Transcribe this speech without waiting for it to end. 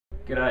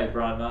G'day,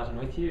 Brian Martin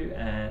with you,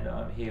 and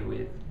I'm here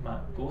with Mark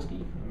Gorski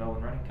from the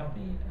Melbourne Running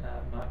Company.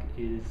 Mark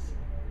is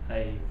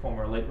a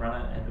former elite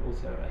runner and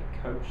also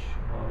a coach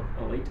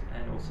of elite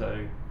and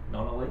also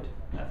non-elite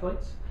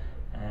athletes.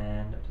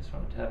 And I just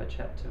wanted to have a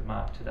chat to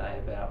Mark today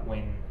about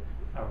when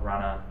a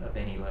runner of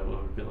any level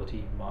of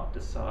ability might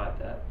decide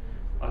that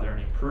either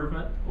an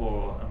improvement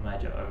or a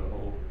major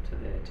overhaul to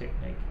their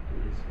technique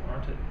is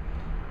warranted.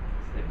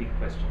 So they're big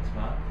questions,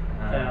 Mark.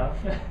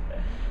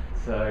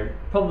 So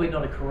probably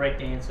not a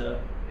correct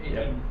answer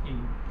in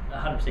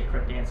 100%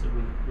 correct answer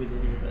with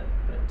any of it,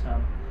 but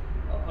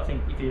I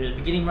think if you're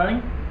beginning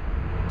running,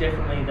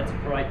 definitely that's a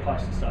great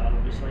place to start.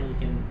 Obviously, you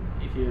can,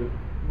 if you're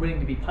willing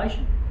to be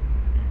patient,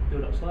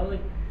 build up slowly,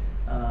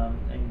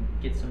 and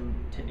get some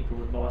technical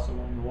advice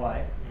along the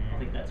way. I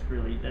think that is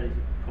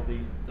probably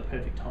the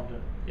perfect time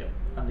to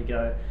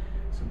undergo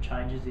some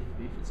changes if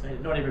it's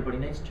needed. Not everybody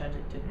needs to change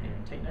their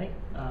technique.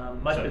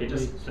 So if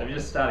you're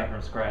just starting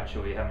from scratch,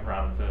 or you haven't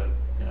run for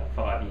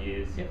 5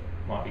 years,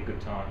 might be a good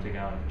time to go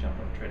and jump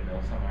on a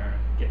treadmill somewhere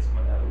and get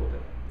someone to have a look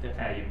at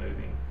how you're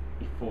moving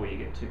before you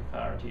get too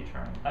far into your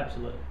training.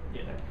 Absolutely,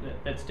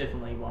 that's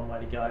definitely one way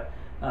to go.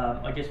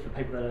 I guess for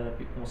people that are a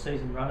bit more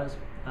seasoned runners,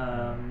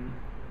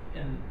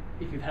 and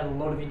if you've had a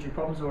lot of injury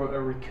problems or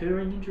a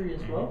recurring injury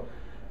as well,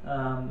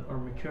 or a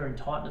recurring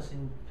tightness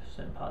in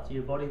certain parts of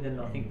your body, then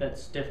I think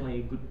that's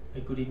definitely a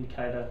good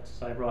indicator to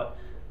say, right,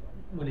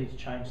 we need to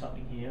change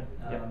something here,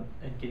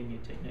 and getting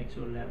your technique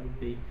sorted out would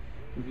be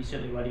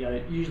certainly the way to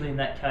go. Usually in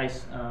that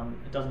case,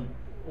 it doesn't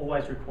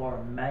always require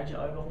a major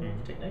overhaul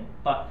of technique,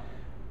 but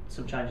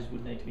some changes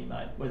would need to be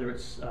made, whether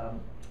it's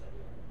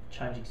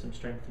changing some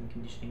strength and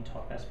conditioning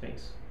type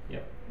aspects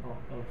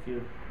of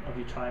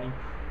your training,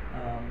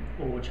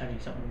 or changing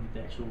something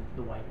with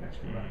the way you're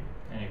actually running.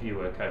 And if you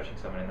were coaching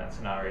someone in that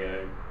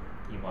scenario,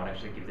 you might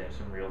actually give them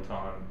some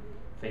real-time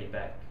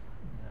feedback,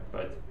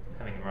 both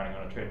having them running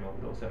on a treadmill,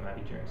 but also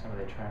maybe during some of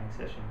their training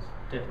sessions.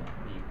 Definitely.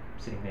 Maybe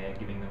sitting there,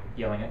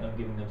 yelling at them,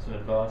 giving them some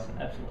advice, and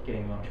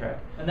getting them on track.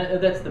 And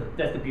that's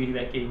the beauty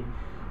about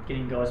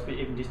getting guys,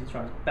 even distance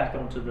runners, back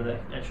onto the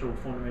actual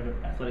fundamental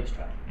athletics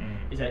track.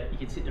 Is that you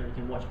can sit there and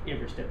you can watch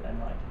every step they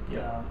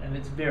make. And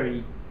it's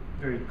very,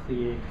 very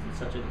clear because it's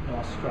such a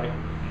nice straight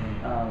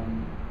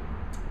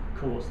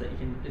course that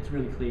it's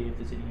really clear if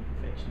there's any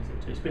imperfections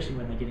there too, especially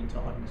when they get into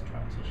a high intensity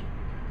training session.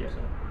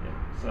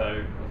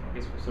 So I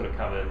guess we've sort of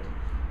covered.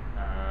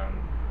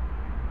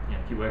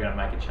 If you were going to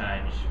make a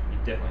change,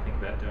 you'd definitely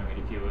think about doing it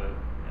if you were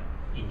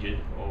injured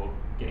or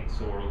getting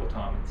sore all the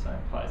time in the same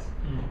place.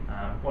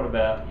 What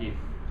about if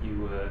you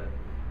were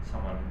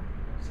someone?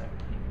 So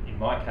in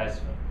my case,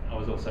 I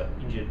was also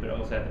injured, but I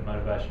also had the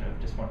motivation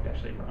of just wanting to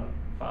actually run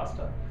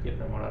faster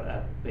than what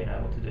I'd been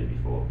able to do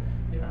before.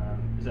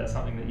 Is that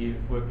something that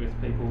you've worked with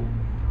people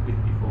with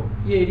before?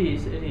 Yeah, it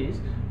is.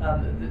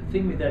 The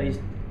thing with that is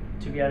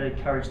to be able to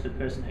encourage the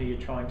person who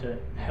you're trying to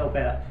help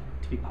out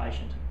to be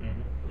patient.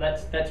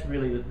 That's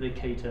really the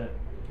key to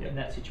in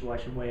that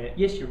situation where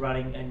yes, you're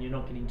running and you're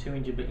not getting too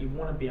injured, but you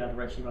want to be able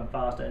to actually run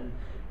faster and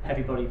have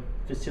your body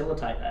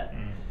facilitate that.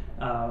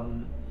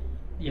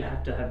 You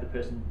have to have the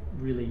person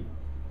really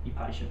be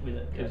patient with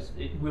it because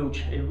it will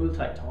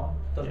take time.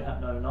 It doesn't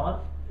happen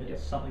overnight.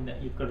 It's something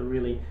that you've got to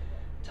really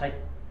take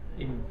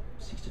in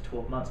 6 to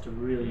 12 months to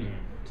really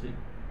to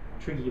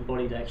trigger your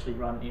body to actually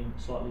run in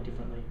slightly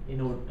differently in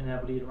order to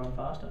enable you to run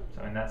faster.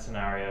 So in that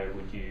scenario,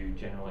 would you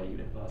generally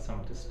advise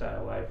someone to stay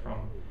away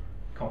from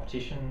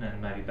competition and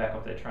maybe back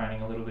up their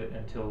training a little bit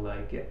until they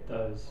get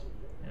those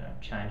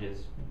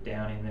changes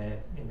down in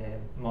their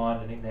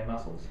mind and in their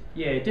muscles?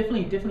 Yeah,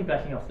 definitely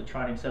backing off the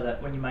training so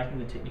that when you're making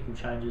the technical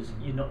changes,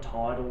 you're not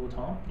tired all the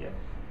time.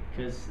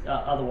 Because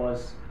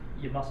otherwise,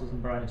 your muscles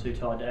and brain are too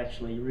tired to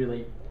actually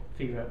really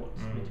figure out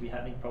what's meant to be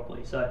happening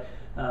properly. So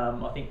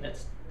I think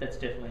that's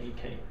definitely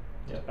key.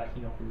 Just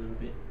backing off a little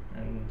bit.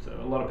 And so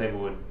a lot of people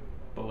would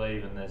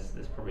believe, and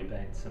there's probably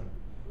been some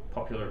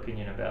popular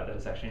opinion about that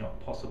it's actually not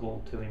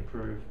possible to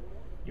improve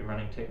your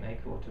running technique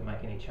or to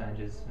make any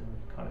changes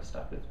and kind of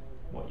stuck with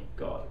what you've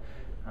got.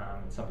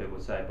 Some people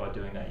would say by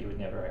doing that you would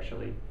never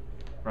actually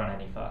run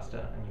any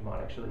faster and you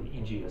might actually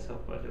injure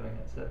yourself by doing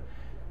it. So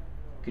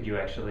could you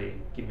actually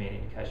give me an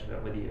indication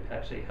about whether you've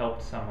actually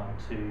helped someone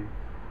to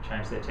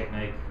change their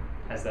technique?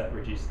 Has that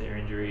reduced their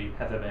injury?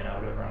 Have they been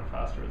able to run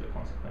faster as a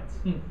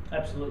consequence?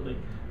 Absolutely.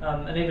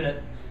 And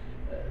even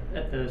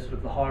at the sort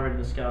of the higher end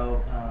of the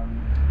scale,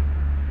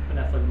 an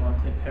athlete of mine,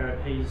 Clint Parrott,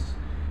 he's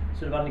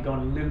sort of undergone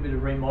a little bit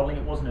of remodelling.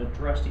 It wasn't a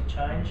drastic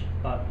change,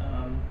 but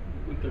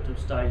we got to a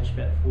stage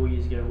about 4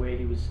 years ago where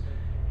he was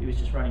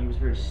just running. He was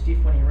very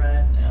stiff when he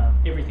ran.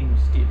 Everything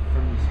was stiff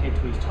from his head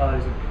to his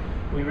toes,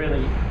 and we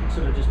really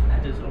sort of just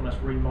had to almost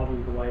remodel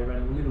the way he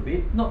ran a little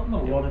bit. Not a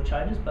lot of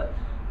changes, but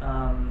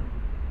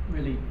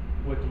really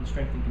worked on the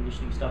strength and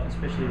conditioning stuff,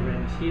 especially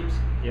around his hips,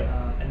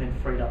 and then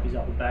freed up his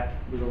upper back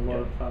with a lot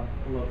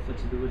of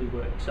flexibility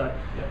work. So,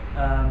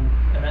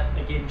 and that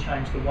again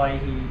changed the way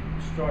he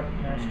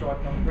striking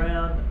on the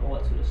ground, all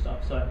that sort of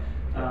stuff. So,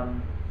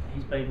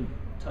 he's been,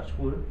 touch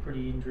wood,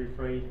 pretty injury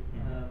free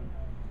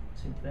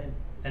since then,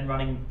 and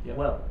running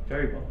well,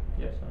 very well.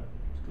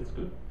 That's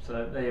good.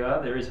 So there you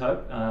are. There is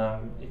hope.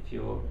 If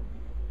you're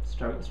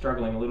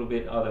struggling a little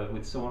bit either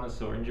with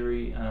soreness or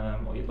injury,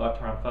 or you'd like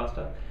to run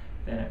faster,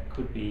 then it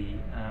could be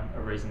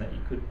a reason that you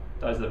could.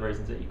 Those are the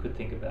reasons that you could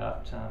think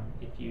about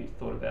if you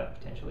thought about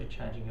potentially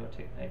changing your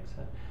technique.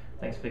 So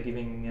thanks for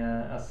giving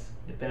us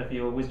the benefit of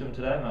your wisdom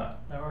today, Mark.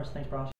 No worries. Thanks, Brian.